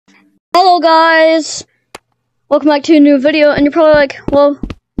Hello guys! Welcome back to a new video, and you're probably like, well,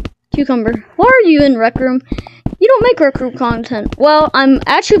 Cucumber, why are you in Rec Room? You don't make Rec Room content. Well, I'm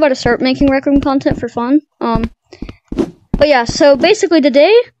actually about to start making Rec Room content for fun. But yeah, so basically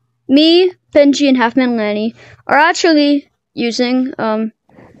today, me, Benji, and Halfman Lanny are actually using,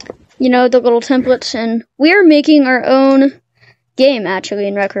 you know, the little templates, and we are making our own game, actually,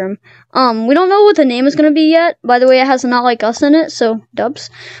 in Rec Room. We don't know what the name is gonna be yet. By the way, it has Not Like Us in it, so dubs.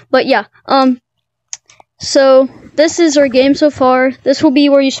 But yeah, so this is our game so far. This will be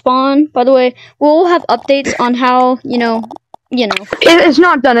where you spawn. By the way, we'll have updates on how, you know. It's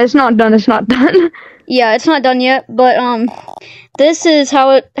not done. Yeah, it's not done yet, but this is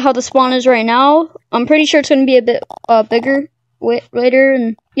how the spawn is right now. I'm pretty sure it's gonna be a bit bigger later,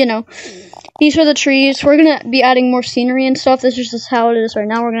 and you know, these are the trees. We're gonna be adding more scenery and stuff. This is just how it is right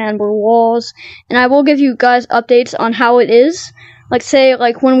now. We're gonna add more walls, and I will give you guys updates on how it is. Like, say,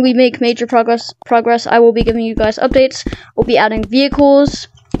 like, when we make major progress, I will be giving you guys updates. We'll be adding vehicles.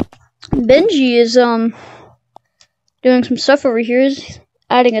 Benji is, doing some stuff over here. He's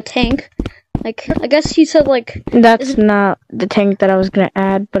adding a tank. Like, I guess he said, like... That's not the tank that I was gonna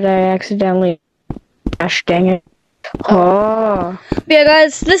add, but I accidentally... Gosh dang it. Oh. But yeah,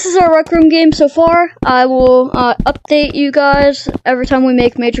 guys, this is our Rec Room game so far. I will, update you guys every time we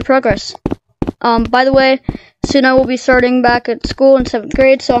make major progress. By the way, soon I will be starting back at school in 7th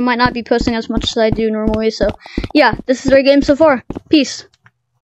grade, so I might not be posting as much as I do normally, so yeah, this is our game so far. Peace.